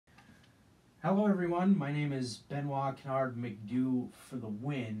Hello everyone, my name is Benoit Kennard McDough for the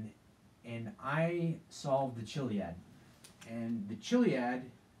win, and I solved the Chiliad. And the Chiliad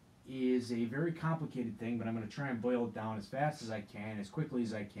is a very complicated thing, but I'm going to try and boil it down as fast as I can, as quickly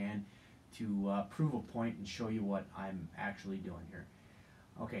as I can, to prove a point and show you what I'm actually doing here.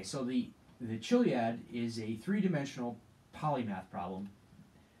 Okay, so the Chiliad is a three-dimensional polymath problem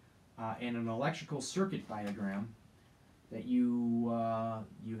and an electrical circuit diagram that you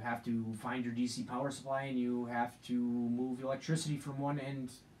have to find your DC power supply, and you have to move electricity from one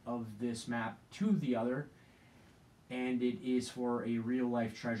end of this map to the other, and it is for a real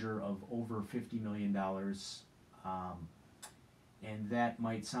life treasure of over $50 million. And that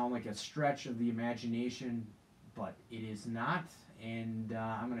might sound like a stretch of the imagination, but it is not. And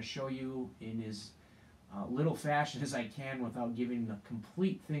I'm going to show you in as little fashion as I can without giving the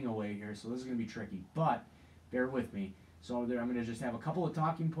complete thing away here. So this is going to be tricky, but bear with me. So there, I'm going to just have a couple of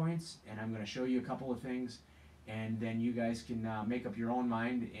talking points, and I'm going to show you a couple of things, and then you guys can make up your own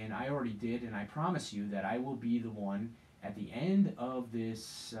mind. And I already did, and I promise you that I will be the one at the end of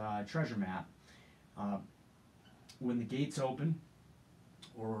this treasure map, when the gates open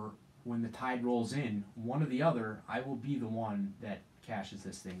or when the tide rolls in, one or the other, I will be the one that cashes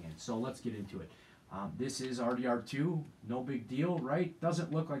this thing in. So let's get into it. This is RDR2, no big deal, right?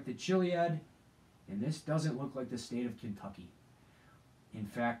 Doesn't look like the Chiliad. And this doesn't look like the state of Kentucky. In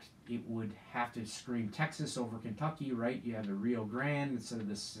fact, it would have to scream Texas over Kentucky, right? You have the Rio Grande instead of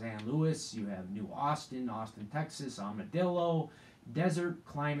the San Luis. You have New Austin, Austin, Texas, Armadillo, desert,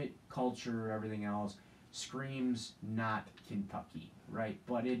 climate, culture, everything else. Screams not Kentucky, right?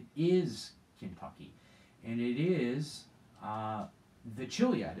 But it is Kentucky. And it is the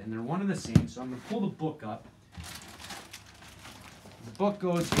Chiliad. And they're one and the same. So I'm going to pull the book up. The book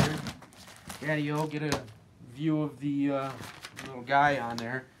goes here. Daddy-o, get a view of the little guy on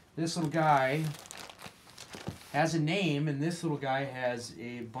there. This little guy has a name, and this little guy has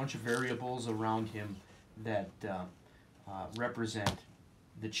a bunch of variables around him that represent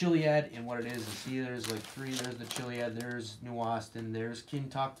the Chiliad and what it is. You see there's like three. There's the Chiliad, there's New Austin, there's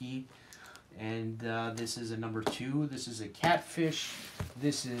Kentucky, and this is a number 2. This is a catfish.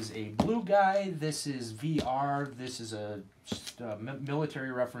 This is a blue guy. This is VR. This is a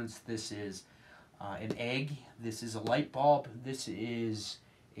military reference. This is an egg. This is a light bulb. This is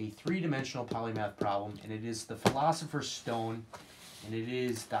a three-dimensional polymath problem, and it is the Philosopher's Stone, and it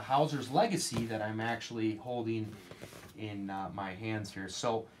is the Hauser's Legacy that I'm actually holding in my hands here.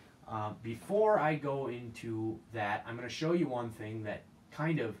 So before I go into that, I'm going to show you one thing that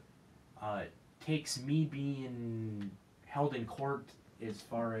kind of takes me being held in court as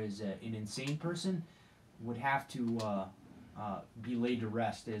far as an insane person would have to be laid to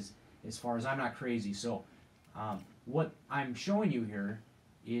rest as far as I'm not crazy. So what I'm showing you here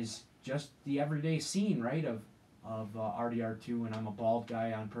is just the everyday scene, right, of RDR2, and I'm a bald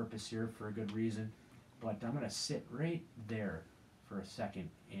guy on purpose here for a good reason, but I'm going to sit right there for a second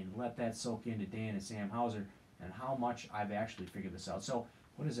and let that soak into Dan and Sam Hauser and how much I've actually figured this out. So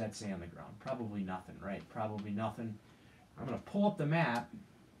what does that say on the ground? Probably nothing, right? Probably nothing. I'm going to pull up the map.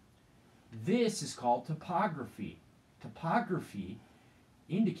 This is called topography. Topography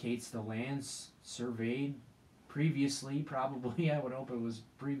indicates the lands surveyed previously, probably. I would hope it was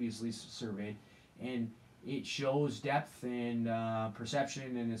previously surveyed, and it shows depth and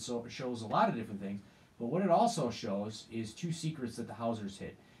perception, and it shows a lot of different things. But what it also shows is two secrets that the Hausers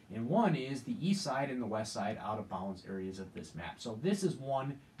hit, and one is the east side and the west side out of bounds areas of this map. So this is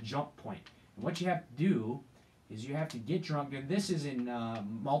one jump point, and what you have to do is you have to get drunk, and this is in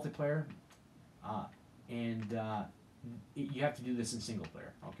multiplayer, and you have to do this in single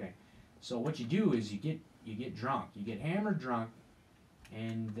player. Okay, so what you do is you get drunk, you get hammered drunk,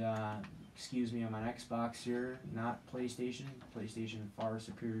 and excuse me, I'm on Xbox here, not PlayStation. PlayStation, far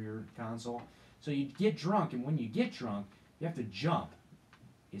superior console. So you get drunk, and when you get drunk, you have to jump.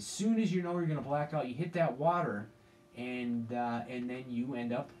 As soon as you know you're going to black out, you hit that water, and then you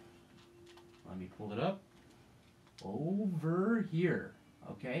end up. Let me pull it up. Over here,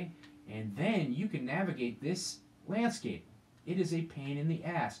 okay, and then you can navigate this landscape. It is a pain in the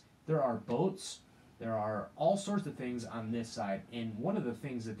ass. There are boats, there are all sorts of things on this side, and one of the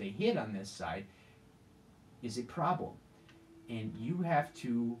things that they hit on this side is a problem, and you have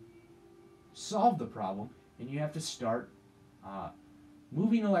to solve the problem, and you have to start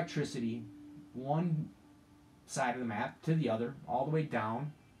moving electricity one side of the map to the other, all the way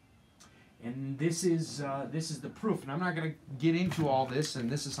down. And this is the proof. And I'm not going to get into all this, and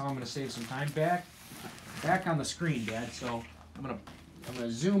this is how I'm going to save some time. Back on the screen, Dad. So I'm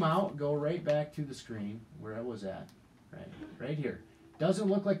gonna zoom out, go right back to the screen where I was at, right here. Doesn't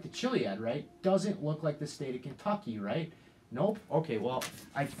look like the Chiliad, right? Doesn't look like the state of Kentucky, right? Nope. Okay, well,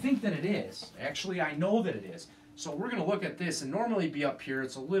 I think that it is. Actually, I know that it is. So we're going to look at this, and normally it'd be up here.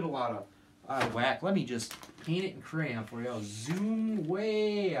 It's a little out of whack. Let me just paint it in crayon for you. I'll zoom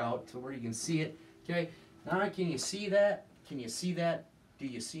way out to where you can see it. Okay, now can you see that? Can you see that? Do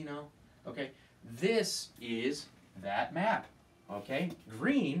you see now? Okay, this is that map. Okay,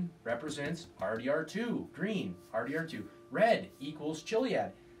 green represents RDR2. Green, RDR2. Red equals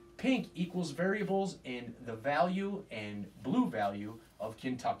Chiliad. Pink equals variables in the value and blue value of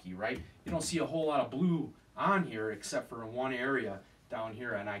Kentucky, right? You don't see a whole lot of blue on here except for in one area down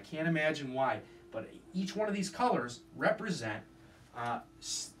here, and I can't imagine why. But each one of these colors represent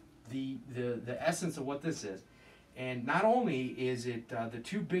the essence of what this is. And not only is it the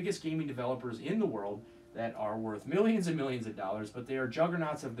two biggest gaming developers in the world that are worth millions and millions of dollars, but they are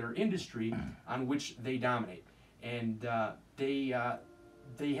juggernauts of their industry on which they dominate. And they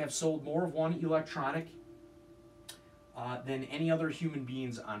have sold more of one electronic than any other human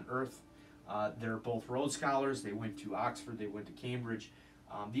beings on Earth. They're both Rhodes Scholars. They went to Oxford. They went to Cambridge.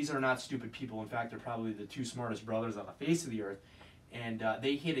 These are not stupid people. In fact, they're probably the two smartest brothers on the face of the Earth. And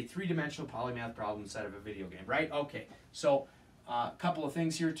they hit a three-dimensional polymath problem instead of a video game, right? Okay, so a couple of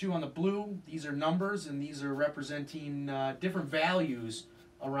things here, too. On the blue, these are numbers, and these are representing different values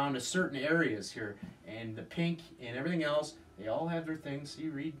around a certain areas here. And the pink and everything else, they all have their things. See,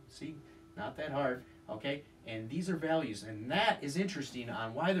 read, see, not that hard, okay? And these are values, and that is interesting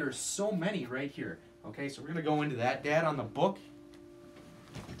on why there are so many right here. Okay, so we're going to go into that. Dad, on the book,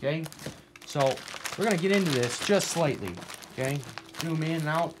 okay? So we're going to get into this just slightly, okay? Zoom in and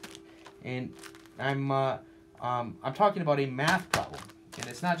out, and I'm talking about a math problem, and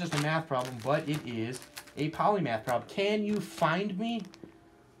it's not just a math problem, but it is a polymath problem. Can you find me?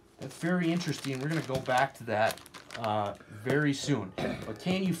 That's very interesting. We're going to go back to that very soon. But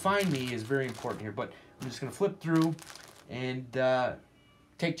can you find me is very important here. But I'm just going to flip through and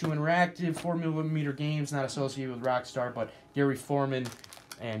Take-Two Interactive, 4mm games, not associated with Rockstar, but Gary Foreman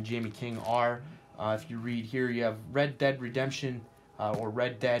and Jamie King are. If you read here, you have Red Dead Redemption, or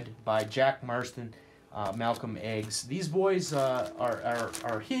Red Dead by Jack Marston, Malcolm Eggs. These boys are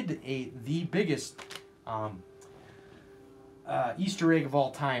the biggest Easter egg of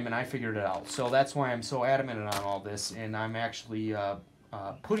all time, and I figured it out. So that's why I'm so adamant on all this, and I'm actually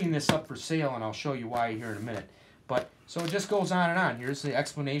putting this up for sale, and I'll show you why here in a minute. But so it just goes on and on. Here's the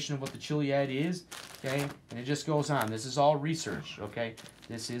explanation of what the Chiliad is, okay? And it just goes on. This is all research, okay?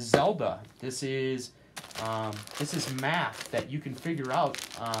 This is Zelda. This is math that you can figure out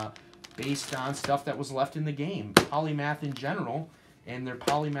based on stuff that was left in the game. Polymath in general, and their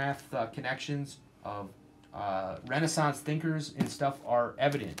polymath connections of Renaissance thinkers and stuff are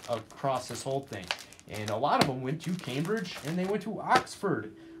evident across this whole thing. And a lot of them went to Cambridge and they went to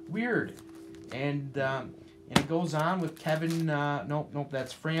Oxford. Weird. And it goes on with Kevin, nope,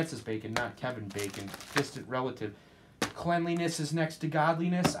 that's Francis Bacon, not Kevin Bacon, distant relative. Cleanliness is next to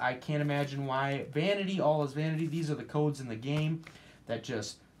godliness. I can't imagine why. Vanity, all is vanity. These are the codes in the game that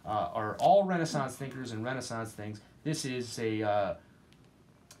just are all Renaissance thinkers and Renaissance things. This is a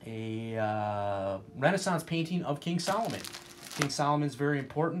Renaissance painting of King Solomon. King Solomon's very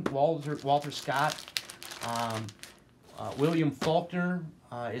important. Walter Scott, William Faulkner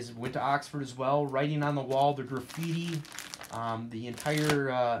went to Oxford as well. Writing on the wall, the graffiti, the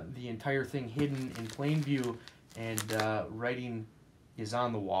entire thing hidden in plain view, and writing is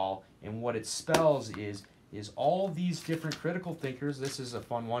on the wall. And what it spells is all these different critical thinkers. This is a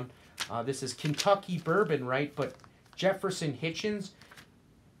fun one. This is Kentucky bourbon, right? But Jefferson Hitchens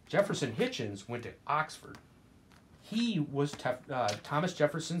went to Oxford. He was Thomas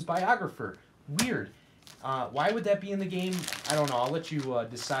Jefferson's biographer. Weird. Why would that be in the game? I don't know. I'll let you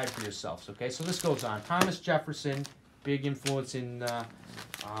decide for yourselves. Okay, so this goes on. Thomas Jefferson, big influence in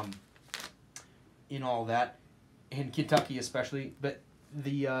all that, in Kentucky especially. But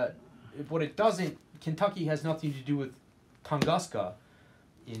what it doesn't, Kentucky has nothing to do with Tunguska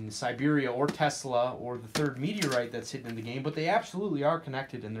in Siberia or Tesla or the third meteorite that's hidden in the game, but they absolutely are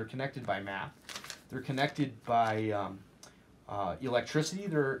connected, and they're connected by math. They're connected by electricity.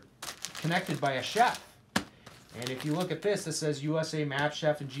 They're connected by a chef. And if you look at this, it says USA Map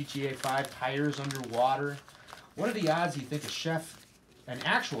Chef and GTA 5 tires underwater. What are the odds you think a chef, an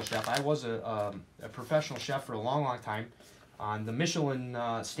actual chef, I was a professional chef for a long, long time on the Michelin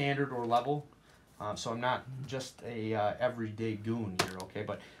standard or level. So I'm not just a everyday goon here, okay?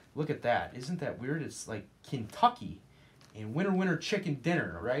 But look at that. Isn't that weird? It's like Kentucky and winter chicken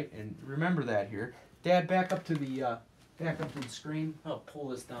dinner, right? And remember that here. Dad, back up to the screen. I'll pull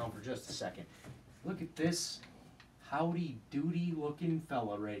this down for just a second. Look at this howdy doody looking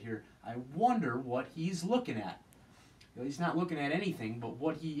fella right here. I wonder what he's looking at. Well, he's not looking at anything, but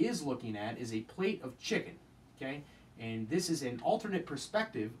what he is looking at is a plate of chicken. Okay, and this is an alternate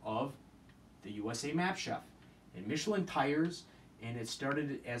perspective of the USA Map Chef and Michelin tires, and it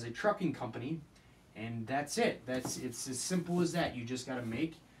started as a trucking company, and that's it. It's as simple as that. You just got to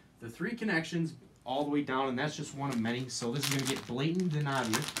make the 3 connections all the way down, and that's just one of many. So this is going to get blatant and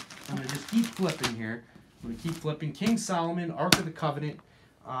obvious. I'm going to just keep flipping here. I'm going to keep flipping. King Solomon, Ark of the Covenant,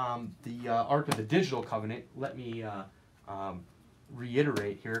 the Ark of the Digital Covenant. Let me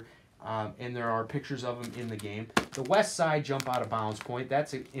reiterate here. And there are pictures of them in the game. The west side jump out of bounds point.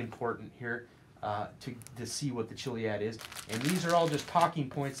 That's important here to see what the Chiliad is. And these are all just talking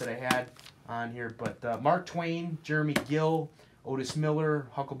points that I had on here. But Mark Twain, Jeremy Gill, Otis Miller,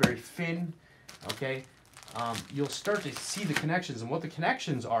 Huckleberry Finn. Okay, you'll start to see the connections and what the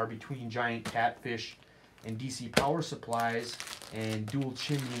connections are between Giant Catfish and DC Power Supplies and Dual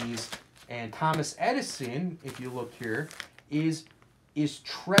Chimneys and Thomas Edison. If you look here, is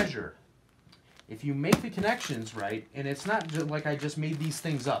treasure. If you make the connections right, and it's not just like I just made these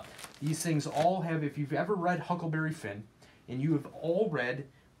things up. These things all have, if you've ever read Huckleberry Finn, and you have all read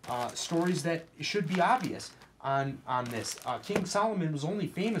stories that should be obvious on this. King Solomon was only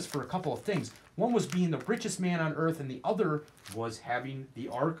famous for a couple of things. One was being the richest man on earth, and the other was having the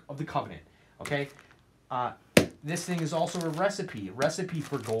Ark of the Covenant. Okay? This thing is also a recipe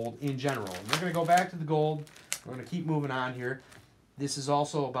for gold in general. And we're going to go back to the gold. We're going to keep moving on here. This is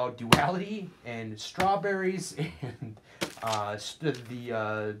also about duality and strawberries and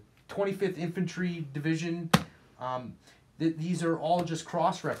the 25th Infantry Division. These are all just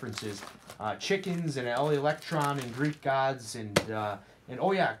cross-references. Chickens and El Electron and Greek gods and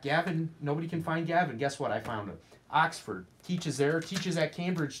oh yeah, Gavin. Nobody can find Gavin. Guess what? I found him. Oxford. Teaches there. Teaches at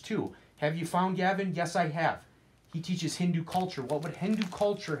Cambridge too. Have you found Gavin? Yes, I have. He teaches Hindu culture. What would Hindu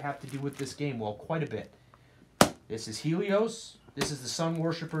culture have to do with this game? Well, quite a bit. This is Helios. This is the sun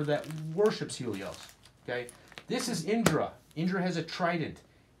worshiper that worships Helios. Okay. This is Indra. Indra has a trident.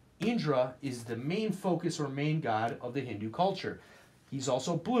 Indra is the main focus or main god of the Hindu culture. He's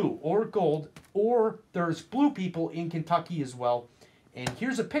also blue or gold, or there's blue people in Kentucky as well. And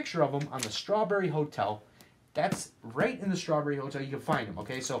here's a picture of him on the Strawberry Hotel. That's right in the Strawberry Hotel. You can find him.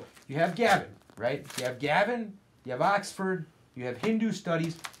 Okay, so you have Gavin, right? You have Gavin, you have Oxford, you have Hindu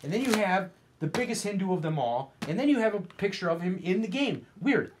studies, and then you have the biggest Hindu of them all, and then you have a picture of him in the game.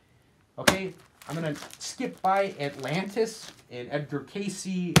 Weird. Okay, I'm going to skip by Atlantis and Edgar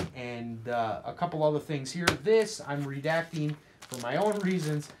Cayce and a couple other things here. This I'm redacting for my own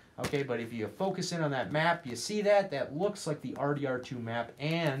reasons. Okay, but if you focus in on that map, you see that? That looks like the RDR2 map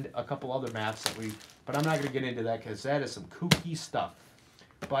and a couple other maps that but I'm not going to get into that because that is some kooky stuff.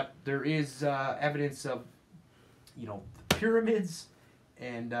 But there is evidence of, you know, pyramids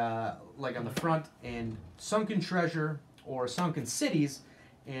and like on the front, and sunken treasure or sunken cities,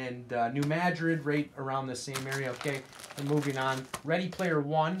 and New Madrid right around the same area. Okay, and moving on, Ready Player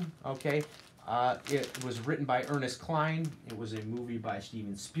One. Okay, it was written by Ernest Cline. It was a movie by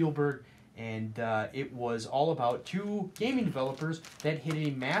Steven Spielberg, and it was all about 2 gaming developers that hid a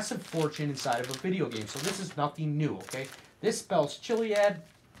massive fortune inside of a video game. So this is nothing new. Okay, this spells Chiliad.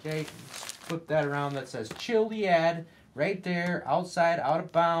 Okay, flip that around. That says Chiliad. Right there, outside, out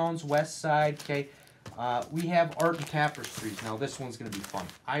of bounds, west side. Okay, we have art and tapestries. Now this one's going to be fun.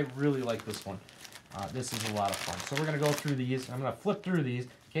 I really like this one. This is a lot of fun. So we're going to go through these. I'm going to flip through these.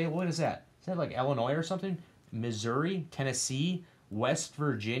 Okay, what is that? Is that like Illinois or something? Missouri, Tennessee, West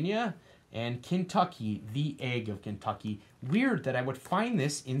Virginia, and Kentucky, the egg of Kentucky. Weird that I would find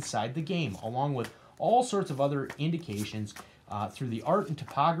this inside the game, along with all sorts of other indications through the art and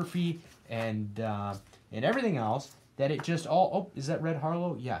topography and everything else. That it just all... Oh, is that Red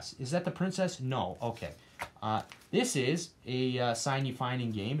Harlow? Yes. Is that the princess? No. Okay. This is a sign you find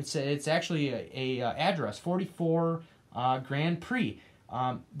in game. It's actually a address, 44 Grand Prix.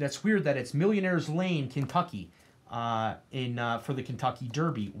 That's weird that it's Millionaire's Lane, Kentucky, for the Kentucky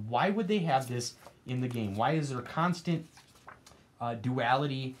Derby. Why would they have this in the game? Why is there constant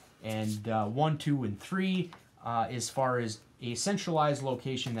duality and 1, 2, and 3 as far as a centralized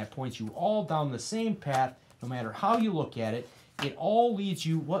location that points you all down the same path? No matter how you look at it, it all leads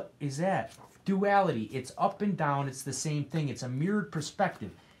you... What is that? Duality. It's up and down. It's the same thing. It's a mirrored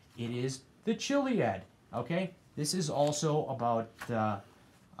perspective. It is the Chiliad. Okay? This is also about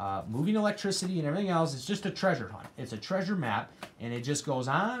moving electricity and everything else. It's just a treasure hunt. It's a treasure map, and it just goes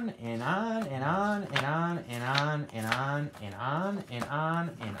on and on and on and on and on and on and on and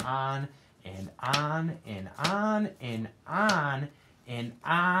on and on and on and on and on and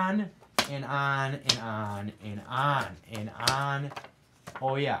on and on and on and on and on.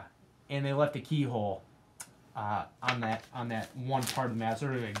 Oh yeah, and they left a keyhole on that one part of the map. So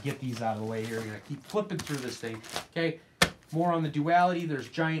we're gonna get these out of the way here. We're gonna keep flipping through this thing. Okay, more on the duality. There's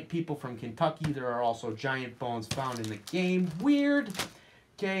giant people from Kentucky. There are also giant bones found in the game. Weird.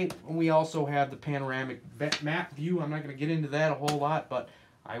 Okay, and we also have the panoramic map view. I'm not gonna get into that a whole lot, but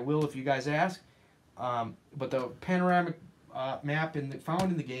I will if you guys ask. But the panoramic map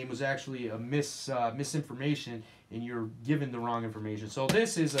found in the game was actually a misinformation, and you're given the wrong information. So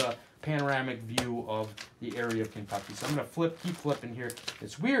this is a panoramic view of the area of Kentucky. So I'm gonna keep flipping here.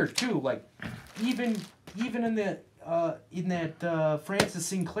 It's weird too. Like even in that Francis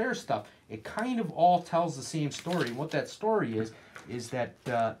Sinclair stuff, it kind of all tells the same story. And what that story is that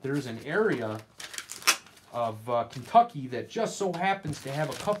there's an area of Kentucky that just so happens to have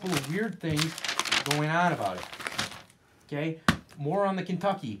a couple of weird things going on about it. Okay, more on the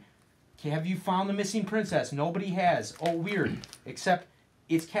Kentucky. Okay, have you found the missing princess? Nobody has. Oh, weird. Except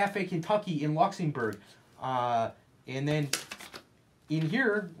it's Cafe Kentucky in Luxembourg. And then in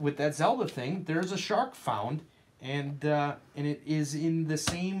here with that Zelda thing, there's a shark found, and it is in the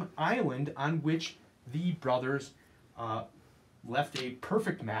same island on which the brothers left a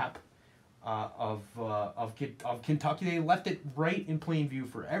perfect map of Kentucky. They left it right in plain view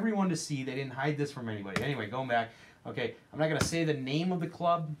for everyone to see. They didn't hide this from anybody. Anyway, going back. Okay, I'm not going to say the name of the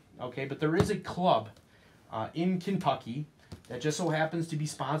club, okay, but there is a club in Kentucky that just so happens to be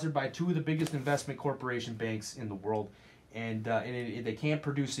sponsored by two of the biggest investment corporation banks in the world, and they can't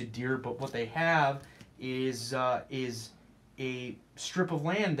produce a deer, but what they have is a strip of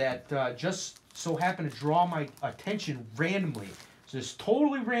land that just so happened to draw my attention randomly. So it's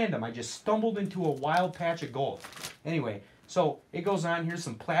totally random. I just stumbled into a wild patch of gold. Anyway, so it goes on. Here's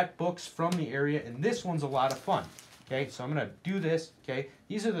some plat books from the area, and this one's a lot of fun. Okay, so I'm going to do this. Okay,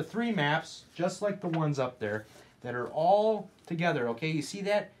 these are the three maps, just like the ones up there, that are all together. Okay, you see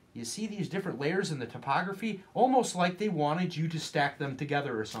that? You see these different layers in the topography? Almost like they wanted you to stack them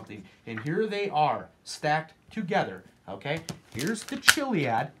together or something. And here they are, stacked together. Okay, here's the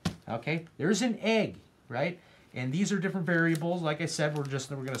Chiliad. Okay, there's an egg, right? And these are different variables. Like I said, we're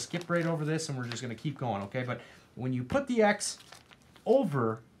going to skip right over this, and we're just going to keep going. Okay, but when you put the X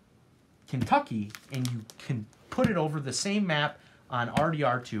over Kentucky and you can put it over the same map on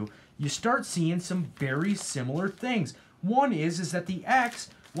RDR2, you start seeing some very similar things. One is that the X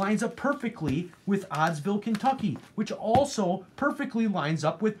lines up perfectly with Oddsville, Kentucky, which also perfectly lines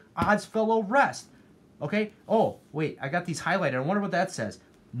up with Oddsfellow Rest. Okay? Oh, wait, I got these highlighted. I wonder what that says.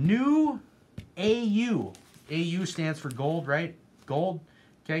 New AU. AU stands for gold, right? Gold.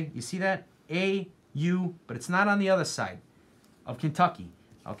 Okay, you see that? AU, but it's not on the other side of Kentucky.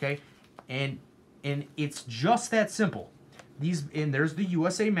 Okay? And it's just that simple. And there's the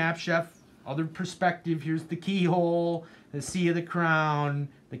USA Map Chef, other perspective. Here's the keyhole, the Sea of the Crown,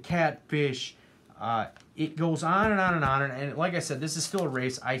 the catfish. It goes on and on and on. And like I said, this is still a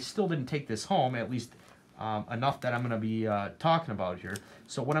race. I still didn't take this home, at least enough that I'm going to be talking about here.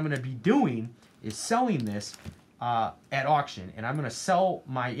 So what I'm going to be doing is selling this at auction. And I'm going to sell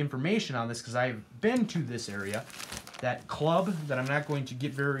my information on this because I've been to this area. That club that I'm not going to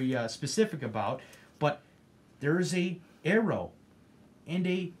get very specific about, but there is a arrow and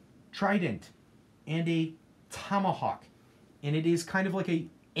a trident and a tomahawk, and it is kind of like a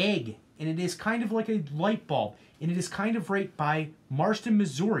egg, and it is kind of like a light bulb, and it is kind of right by Marston,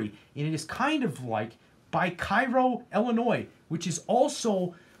 Missouri, and it is kind of like by Cairo, Illinois, which is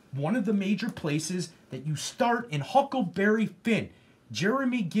also one of the major places that you start in Huckleberry Finn.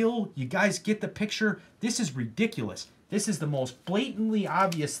 Jeremy Gill, you guys get the picture. This is ridiculous. This is the most blatantly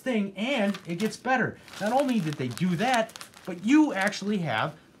obvious thing, and it gets better. Not only did they do that, but you actually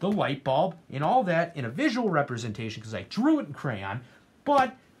have the light bulb and all that in a visual representation because I drew it in crayon,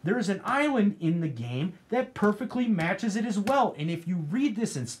 but there's an island in the game that perfectly matches it as well. And if you read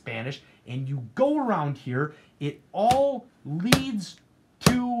this in Spanish and you go around here, it all leads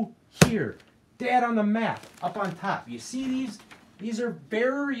to here. Dad on the map, up on top. You see these? These are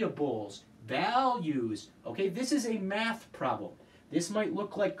variables, values. Okay, this is a math problem. This might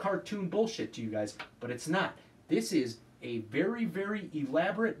look like cartoon bullshit to you guys, but it's not. This is a very, very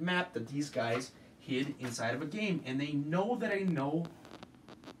elaborate map that these guys hid inside of a game, and they know that I know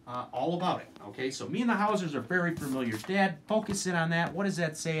all about it. Okay, so me and the Hausers are very familiar. Dad, focus in on that. What does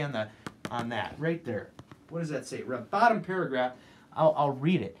that say on that right there? What does that say? Bottom paragraph. I'll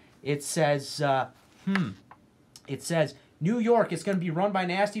read it. It says, It says, New York, it's going to be run by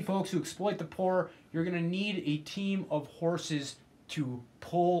nasty folks who exploit the poor. You're going to need a team of horses to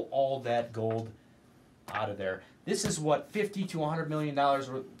pull all that gold out of there. This is what $50 to $100 million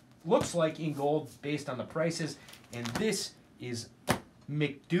worth looks like in gold based on the prices. And this is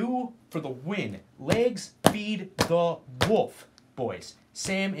McDo for the win. Legs feed the wolf, boys.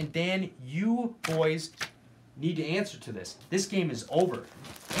 Sam and Dan, you boys need to answer to this. This game is over.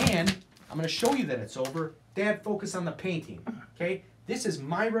 And I'm going to show you that it's over. Dad, focus on the painting, okay? This is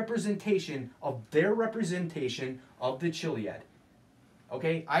my representation of their representation of the Chiliad.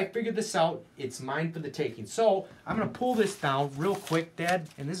 Okay, I figured this out. It's mine for the taking. So I'm going to pull this down real quick, Dad,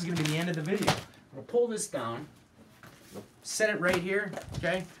 and this is going to be the end of the video. I'm going to pull this down, set it right here,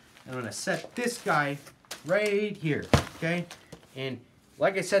 okay? And I'm going to set this guy right here, okay? And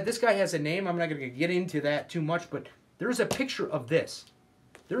like I said, this guy has a name. I'm not going to get into that too much, but there's a picture of this.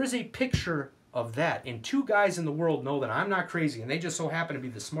 There is a picture of that, and 2 guys in the world know that I'm not crazy, and they just so happen to be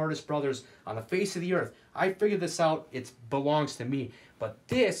the smartest brothers on the face of the earth. I figured this out. It belongs to me, but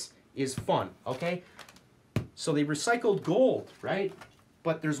this is fun, okay? So they recycled gold, right?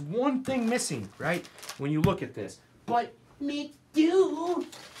 But there's one thing missing, right, when you look at this. But McDo,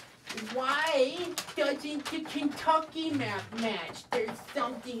 why doesn't the Kentucky map match? There's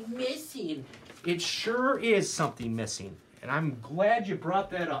something missing. It sure is something missing, and I'm glad you brought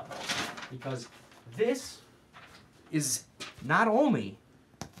that up. Because this is not only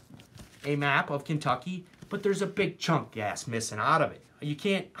a map of Kentucky, but there's a big chunk gas missing out of it. You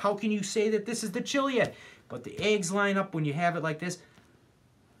can't, how can you say that this is the Chiliad? But the eggs line up when you have it like this.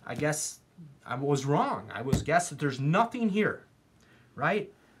 I guess I was wrong. I was guessed that there's nothing here, right?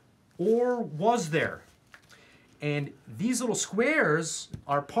 Or was there? And these little squares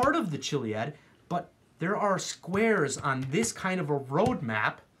are part of the Chiliad, but there are squares on this kind of a road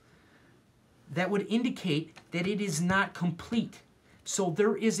map that would indicate that it is not complete. So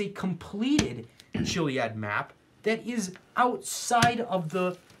there is a completed Chiliad map that is outside of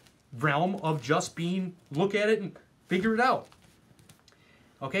the realm of just being, look at it and figure it out.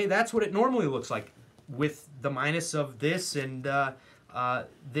 Okay, that's what it normally looks like with the minus of this and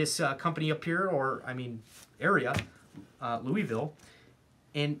this company up here, or I mean area, Louisville,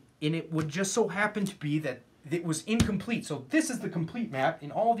 and it would just so happen to be that it was incomplete. So this is the complete map,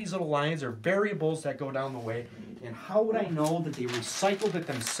 and all these little lines are variables that go down the way. And how would I know that they recycled it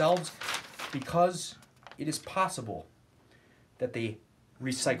themselves? Because it is possible that they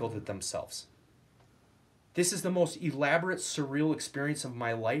recycled it themselves. This is the most elaborate, surreal experience of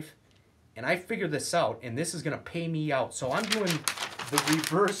my life, and I figured this out, and this is going to pay me out. So I'm doing the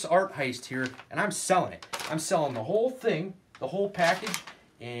reverse art heist here, and I'm selling it. I'm selling the whole thing, the whole package,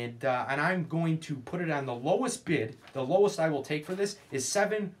 and I'm going to put it on the lowest bid. The lowest I will take for this is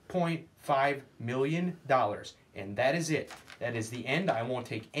 $7.5 million. And that is it. That is the end. I won't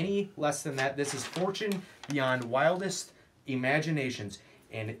take any less than that. This is fortune beyond wildest imaginations.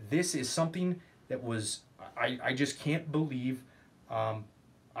 And this is something that was, I just can't believe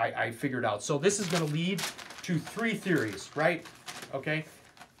I figured out. So this is going to lead to 3 theories, right? Okay.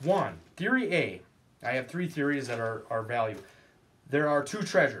 1, theory A. I have 3 theories that are value. There are 2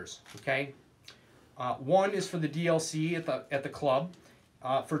 treasures, okay? One is for the DLC at the club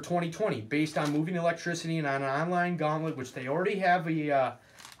for 2020, based on moving electricity and on an online gauntlet, which they already have an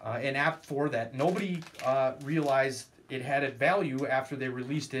app for that nobody realized it had a value after they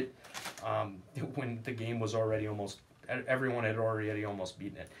released it when the game was already everyone had already almost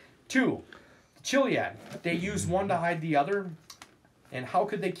beaten it. 2, Chiliad. They use one to hide the other, and how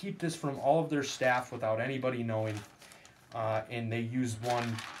could they keep this from all of their staff without anybody knowing? And they use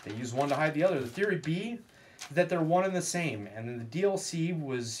one to hide the other. The theory B is that they're one and the same, and then the DLC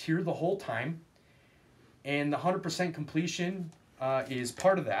was here the whole time, and the 100% completion is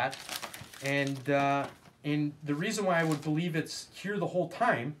part of that. And the reason why I would believe it's here the whole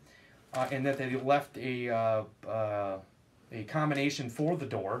time, and that they left a combination for the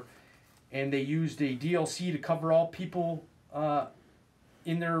door, and they used a DLC to cover all people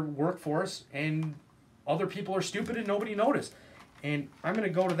in their workforce, and other people are stupid and nobody noticed. And I'm going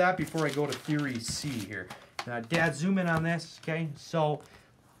to go to that before I go to theory C here. Dad, zoom in on this, okay? So,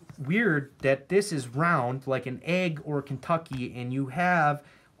 weird that this is round like an egg or Kentucky, and you have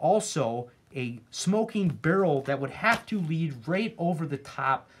also a smoking barrel that would have to lead right over the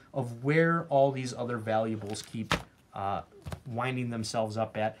top of where all these other valuables keep winding themselves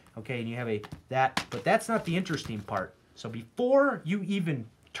up at. Okay, and you have but that's not the interesting part. So before you even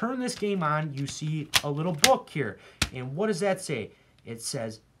turn this game on, you see a little book here. And what does that say? It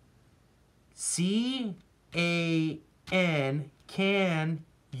says C-A-N, can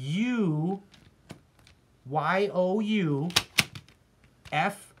you, Y-O-U,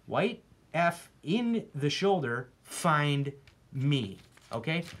 F, white F in the shoulder, find me.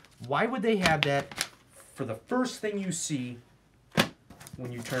 Okay? Why would they have that for the first thing you see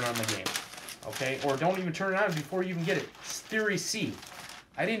when you turn on the game. Okay? Or don't even turn it on before you even get it. Theory C.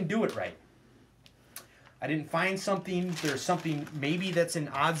 I didn't do it right. I didn't find something. There's something maybe that's in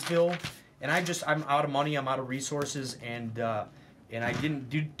Oddsville, and I'm out of money. I'm out of resources, and I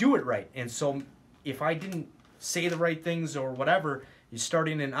didn't do it right. And so if I didn't say the right things or whatever, you're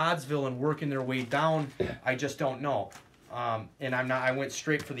starting in Oddsville and working their way down. I just don't know. And I went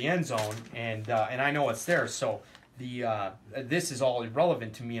straight for the end zone, and I know it's there. So this is all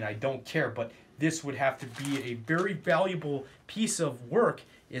irrelevant to me, and I don't care. But this would have to be a very valuable piece of work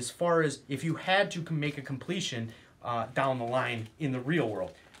as far as if you had to make a completion down the line in the real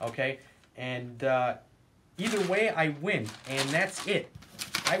world. Okay, and either way, I win, and that's it.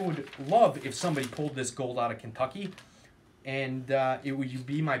 I would love if somebody pulled this gold out of Kentucky, and it would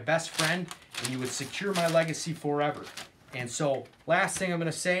be my best friend, and you would secure my legacy forever. And so, last thing I'm going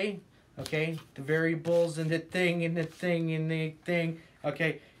to say, okay, the variables and the thing and the thing and the thing,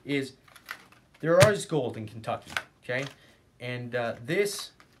 okay, is there is gold in Kentucky, okay? And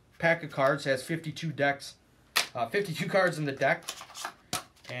this pack of cards has 52 decks, 52 cards in the deck,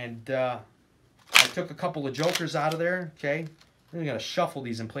 and I took a couple of jokers out of there, okay? I'm going to shuffle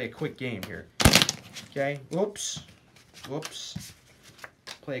these and play a quick game here, okay? Whoops.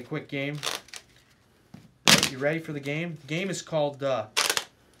 Play a quick game. You ready for the game? The game is called,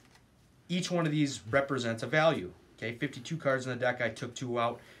 each one of these represents a value. Okay, 52 cards in the deck. I took 2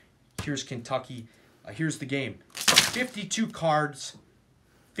 out. Here's Kentucky. Here's the game. 52 cards,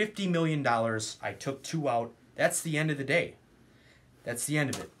 $50 million. I took 2 out. That's the end of the day. That's the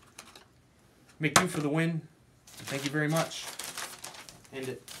end of it. Make 2 for the win. Thank you very much. End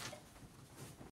it.